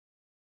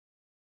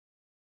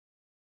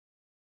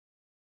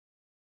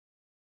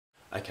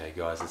Okay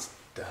guys, it's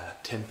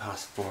 10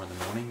 past 4 in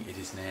the morning. It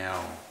is now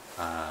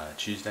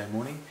Tuesday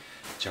morning.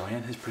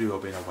 Joanne has pretty well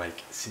been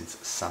awake since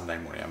Sunday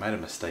morning. I made a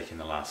mistake in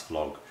the last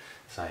vlog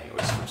saying it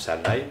was from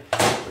Saturday.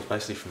 It was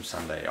basically from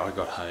Sunday. I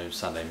got home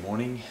Sunday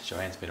morning.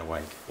 Joanne's been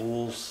awake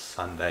all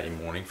Sunday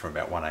morning from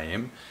about 1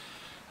 AM.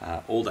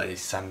 All day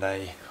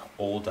Sunday,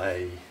 all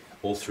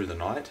through the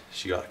night.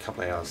 She got a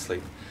couple of hours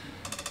sleep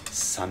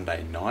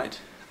Sunday night,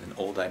 then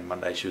all day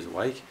Monday she was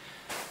awake.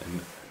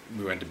 And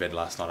we went to bed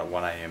last night at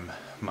 1 AM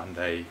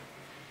Monday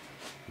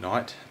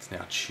night. It's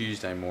now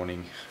Tuesday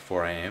morning,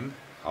 4 AM.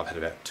 I've had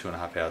about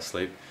 2.5 hours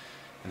sleep.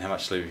 And how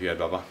much sleep have you had,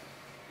 Bubba?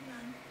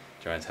 None.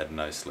 Joanne's had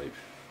no sleep.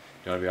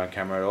 Do you want to be on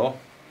camera at all?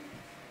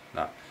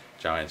 No.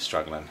 Joanne's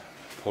struggling.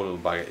 Poor little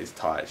bugger is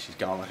tired. She's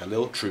going like a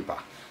little trooper.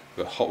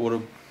 We've got hot water.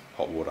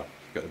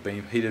 We've got the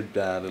beam heated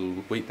little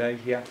wheat bag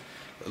here.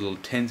 Got a little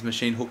TENS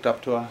machine hooked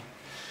up to her.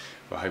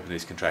 We're hoping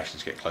these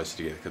contractions get closer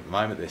together because at the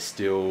moment they're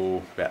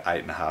still about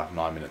 8.5,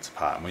 9 minutes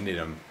apart, and we need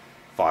them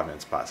 5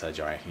 minutes apart so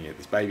Joanne can get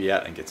this baby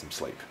out and get some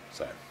sleep.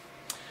 So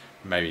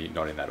maybe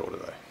not in that order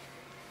though.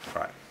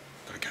 Alright,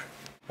 gotta go.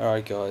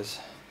 Alright guys,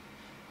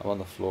 I'm on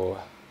the floor.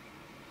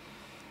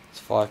 It's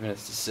 5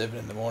 minutes to 7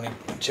 in the morning.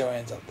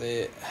 Joanne's up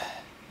there.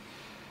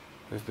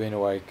 We've been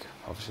awake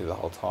obviously the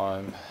whole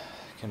time.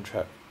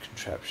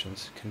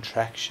 Contractions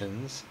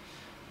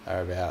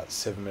are about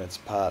 7 minutes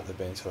apart. They've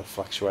been sort of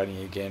fluctuating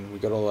again. We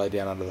got all the way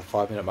down under the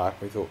 5 minute mark.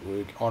 We thought we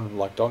were on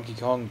like Donkey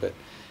Kong, but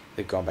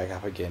they've gone back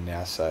up again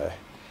now. So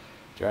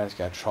Joanne's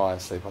going to try and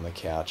sleep on the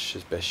couch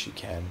as best she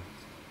can.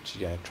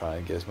 She's going to try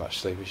and get as much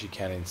sleep as she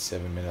can in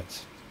 7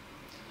 minutes.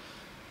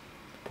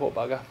 Poor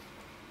bugger.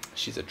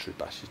 She's a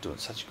trooper. She's doing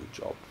such a good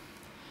job.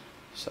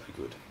 So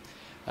good.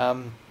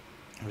 I'm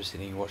just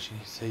sitting watching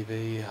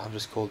TV. I've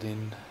just called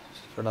in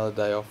for another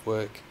day off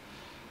work.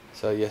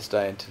 So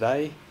yesterday and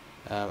today.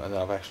 And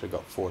then I've actually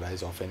got 4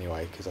 days off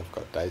anyway because I've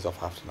got days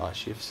off after night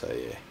shift. So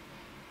yeah,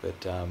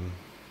 but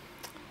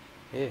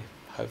yeah,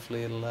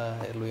 hopefully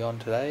it'll be on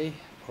today.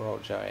 Poor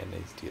old Joanne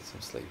needs to get some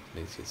sleep,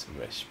 needs to get some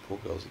rest. Poor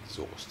girl's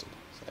exhausted.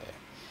 So yeah,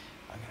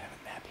 I'm gonna have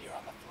a nap here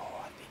on the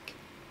floor, I think.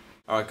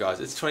 Alright guys,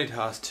 it's 20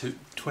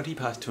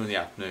 past 2 in the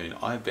afternoon.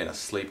 I've been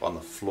asleep on the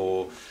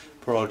floor.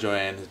 Poor old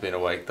Joanne has been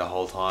awake the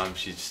whole time.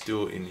 She's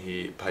still in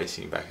here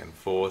pacing back and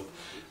forth.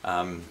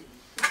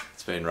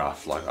 It's been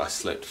rough. Like I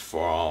slept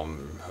I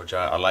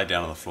laid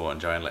down on the floor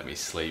and Joanne let me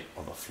sleep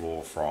on the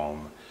floor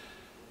from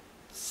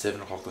 7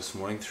 o'clock this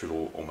morning through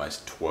to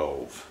almost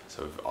 12.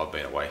 So I've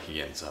been awake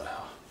again. So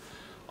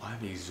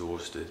I'm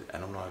exhausted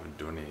and I'm not even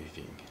doing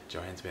anything.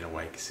 Joanne's been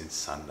awake since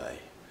Sunday.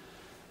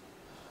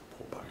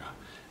 Poor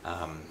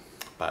bugger.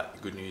 But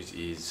the good news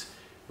is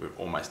we're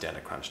almost down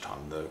to crunch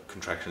time. The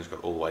contractions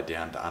got all the way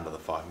down to under the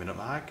 5 minute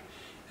mark.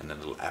 And the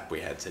little app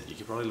we had said you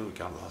could probably go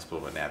to the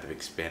hospital, but now they've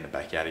expanded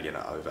back out again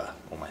over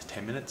almost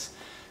 10 minutes.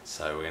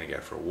 So we're going to go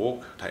for a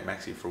walk, take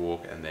Maxie for a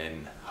walk, and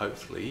then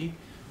hopefully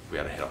we'll be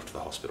able to head off to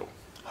the hospital.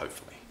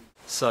 Hopefully.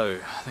 So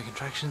the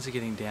contractions are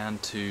getting down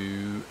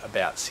to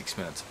about 6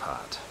 minutes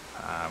apart.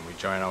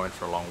 Joanne and I went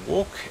for a long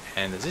walk,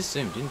 and is this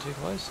zoomed in too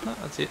close? No,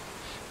 that's it.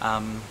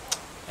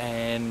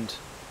 And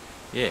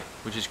yeah,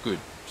 which is good.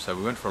 So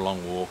we went for a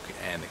long walk,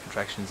 and the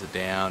contractions are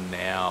down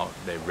now.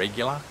 They're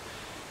regular.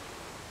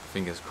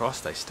 Fingers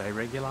crossed they stay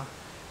regular.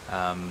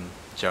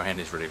 Joanne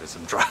is ready for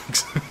some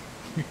drugs.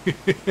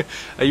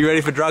 Are you ready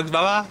for drugs,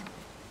 Bubba?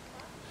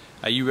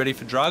 Are you ready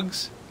for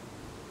drugs?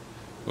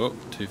 Oh,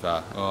 too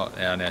far. Oh,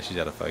 now she's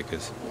out of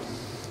focus.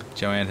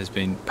 Joanne has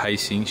been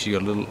pacing. She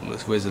got a little.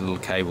 Where's the little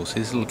cable?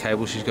 See this little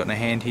cable she's got in her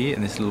hand here,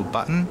 and this little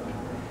button.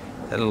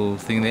 That little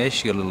thing there.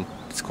 She got a little.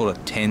 It's called a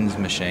TENS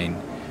machine.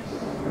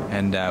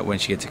 And when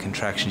she gets a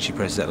contraction, she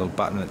presses that little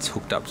button. It's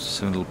hooked up to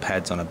some little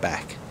pads on her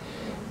back.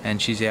 And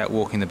she's out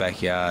walking the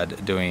backyard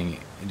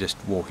just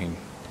walking.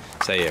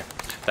 So yeah,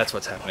 that's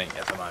what's happening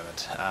at the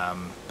moment.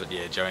 But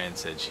yeah, Joanne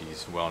said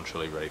she's well and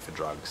truly ready for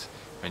drugs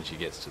when she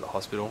gets to the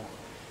hospital.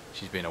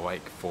 She's been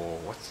awake for,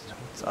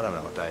 I don't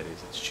know what day it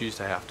is. It's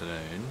Tuesday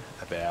afternoon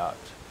let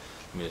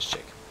me just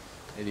check.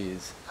 It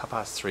is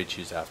 3:30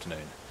 Tuesday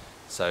afternoon.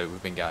 So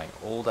we've been going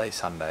all day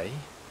Sunday,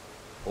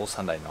 all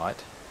Sunday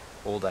night,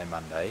 all day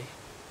Monday,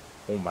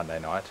 all Monday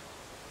night,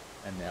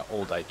 and now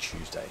all day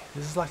Tuesday.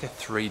 This is like a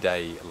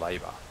 3-day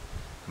labour.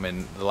 I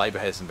mean, the labour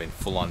hasn't been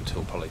full on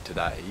until probably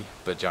today,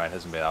 but Joanne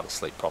hasn't been able to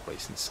sleep properly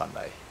since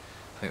Sunday.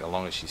 I think the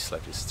longest she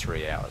slept is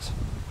 3 hours.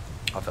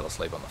 I fell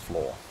asleep on the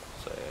floor,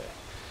 so yeah.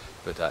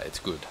 But it's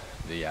good.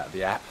 The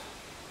app,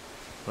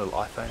 little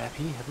iPhone app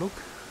here, have a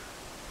look.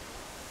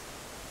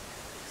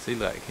 See,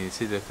 like, can you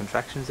see the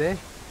contractions there?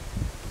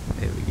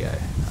 There we go.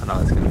 I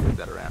know it's going to flip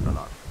that around or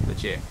not,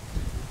 but yeah.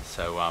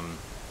 So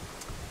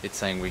it's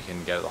saying we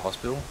can go to the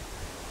hospital.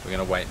 We're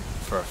going to wait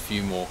for a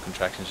few more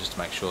contractions just to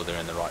make sure they're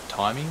in the right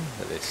timing,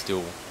 that they're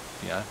still,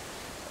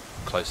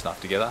 close enough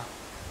together,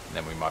 and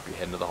then we might be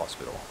heading to the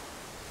hospital.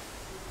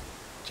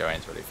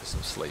 Joanne's ready for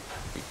some sleep,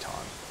 big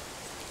time.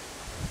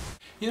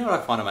 You know what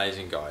I find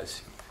amazing,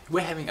 guys?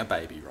 We're having a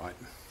baby, right?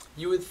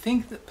 You would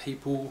think that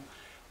people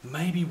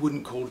maybe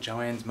wouldn't call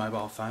Joanne's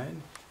mobile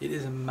phone It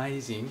is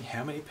amazing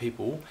how many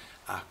people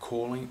are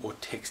calling or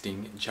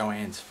texting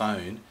Joanne's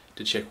phone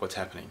to check what's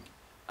happening.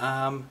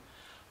 Aren't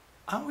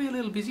we a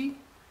little busy?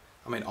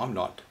 I mean, I'm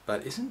not,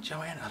 but isn't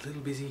Joanne a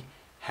little busy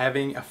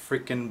having a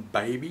freaking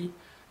baby?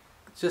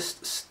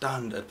 Just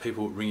stunned at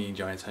people ringing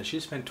Joanne's phone.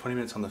 She spent 20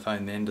 minutes on the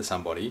phone then to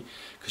somebody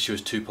because she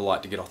was too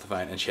polite to get off the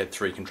phone, and she had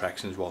 3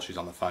 contractions while she was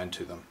on the phone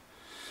to them.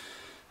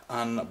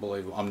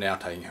 Unbelievable. I'm now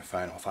taking her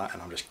phone off her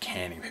and I'm just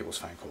canning people's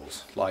phone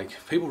calls. Like,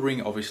 people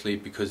ring obviously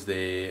because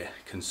they're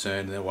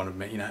concerned and they want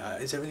to, you know,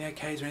 is everything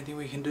okay? Is there anything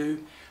we can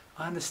do?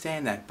 I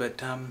understand that,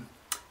 but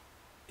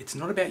it's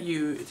not about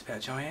you, it's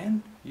about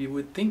Joanne. You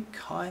would think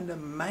kind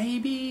of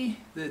maybe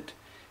that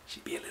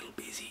she'd be a little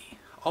busy.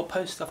 I'll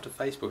post stuff to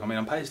Facebook. I mean,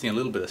 I'm posting a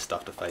little bit of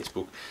stuff to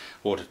Facebook,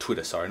 or to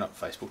Twitter, sorry, not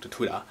Facebook, to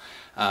Twitter,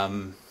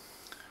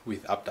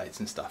 with updates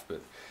and stuff,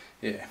 but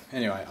yeah,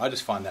 anyway, I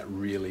just find that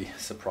really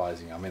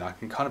surprising. I mean, I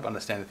can kind of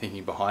understand the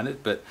thinking behind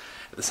it, but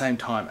at the same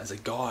time, as a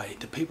guy,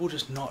 do people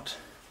just not,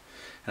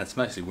 and it's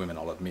mostly women,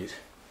 I'll admit,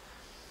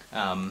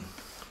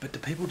 but do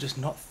people just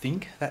not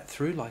think that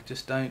through? Like,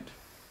 just don't,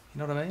 you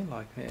know what I mean?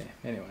 Like, yeah,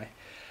 anyway.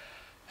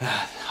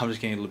 I'm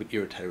just getting a little bit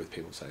irritated with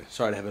people, so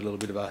sorry to have a little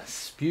bit of a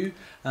spew.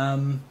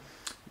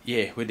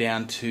 Yeah, we're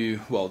down to,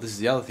 well, this is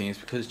the other thing, is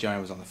because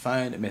Joanne was on the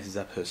phone, it messes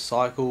up her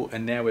cycle,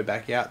 and now we're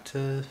back out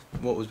to,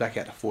 what was back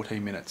out to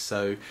 14 minutes.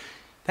 So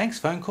thanks,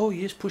 phone call,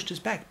 you just pushed us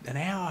back an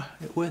hour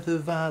worth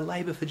of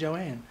labour for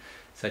Joanne.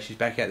 So she's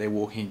back out there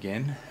walking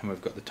again, and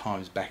we've got the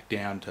times back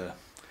down to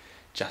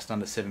just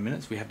under 7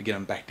 minutes. We have to get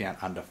them back down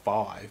under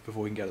 5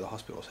 before we can go to the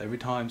hospital. So every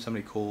time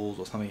somebody calls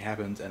or something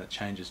happens and it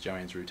changes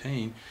Joanne's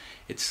routine,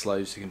 it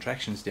slows the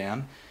contractions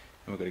down,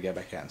 and we've got to go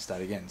back out and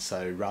start again.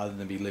 So rather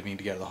than be leaving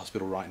to go to the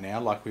hospital right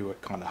now like we were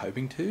kind of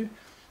hoping to,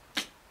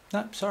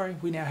 no, sorry,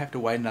 we now have to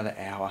wait another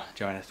hour.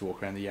 Joanne has to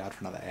walk around the yard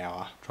for another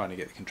hour trying to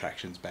get the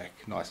contractions back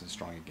nice and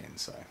strong again.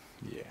 So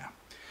yeah,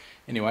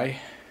 anyway,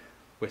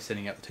 we're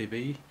setting up the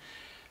TV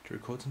to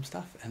record some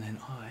stuff, and then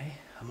I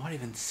might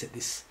even set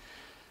this,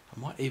 I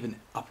might even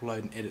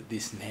upload and edit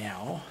this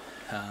now,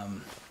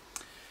 and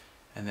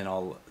then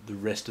the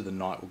rest of the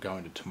night will go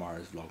into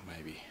tomorrow's vlog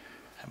maybe.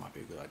 That might be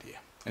a good idea.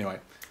 Anyway,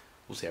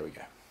 we'll see how we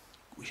go.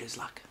 Wish us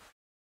luck.